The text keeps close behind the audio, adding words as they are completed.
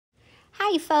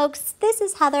Hi folks, this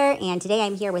is Heather and today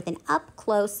I'm here with an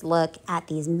up-close look at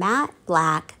these matte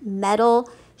black metal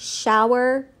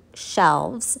shower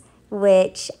shelves,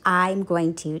 which I'm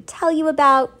going to tell you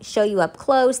about, show you up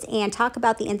close, and talk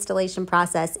about the installation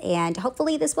process, and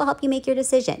hopefully this will help you make your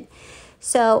decision.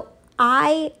 So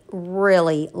I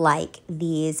really like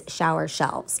these shower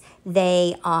shelves.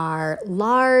 They are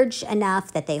large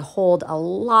enough that they hold a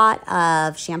lot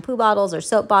of shampoo bottles or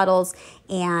soap bottles,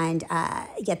 and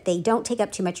yet they don't take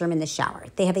up too much room in the shower.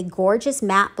 They have a gorgeous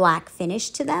matte black finish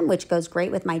to them, which goes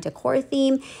great with my decor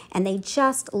theme, and they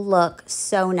just look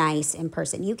so nice in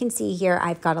person. You can see here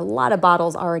I've got a lot of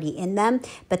bottles already in them,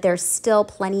 but there's still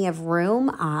plenty of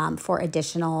room for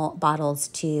additional bottles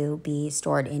to be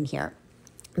stored in here.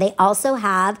 They also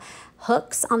have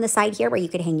hooks on the side here where you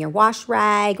could hang your wash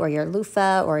rag or your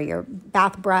loofah or your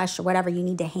bath brush or whatever you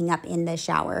need to hang up in the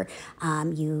shower.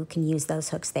 You can use those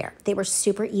hooks there. They were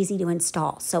super easy to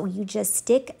install. So you just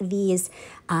stick these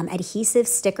adhesive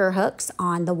sticker hooks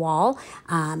on the wall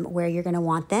where you're going to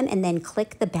want them, and then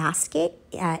click the basket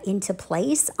into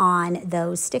place on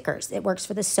those stickers. It works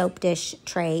for the soap dish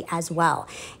tray as well.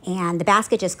 And the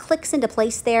basket just clicks into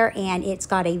place there, and it's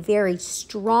got a very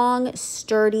strong,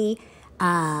 sturdy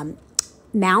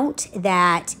mount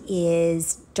that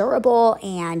is durable,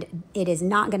 and it is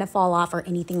not going to fall off or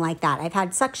anything like that. I've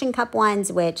had suction cup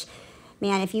ones, which,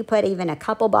 man, if you put even a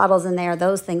couple bottles in there,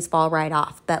 those things fall right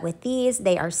off. But with these,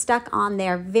 they are stuck on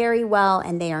there very well,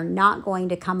 and they are not going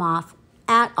to come off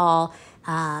at all.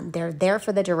 They're there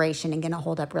for the duration and going to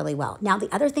hold up really well. Now,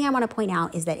 the other thing I want to point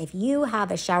out is that if you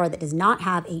have a shower that does not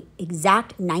have an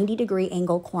exact 90-degree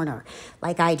angle corner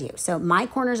like I do, so my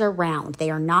corners are round,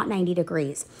 they are not 90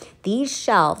 degrees. These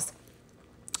shelves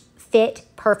fit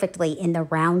perfectly in the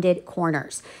rounded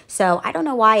corners. So I don't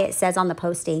know why it says on the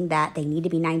posting that they need to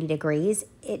be 90 degrees.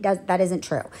 That isn't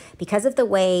true. Because of the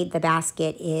way the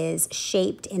basket is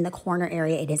shaped in the corner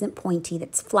area, it isn't pointy,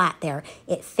 it's flat there.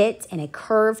 It fits in a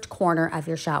curved corner of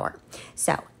your shower.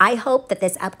 So I hope that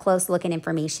this up close look and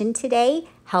information today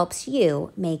helps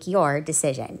you make your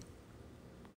decision.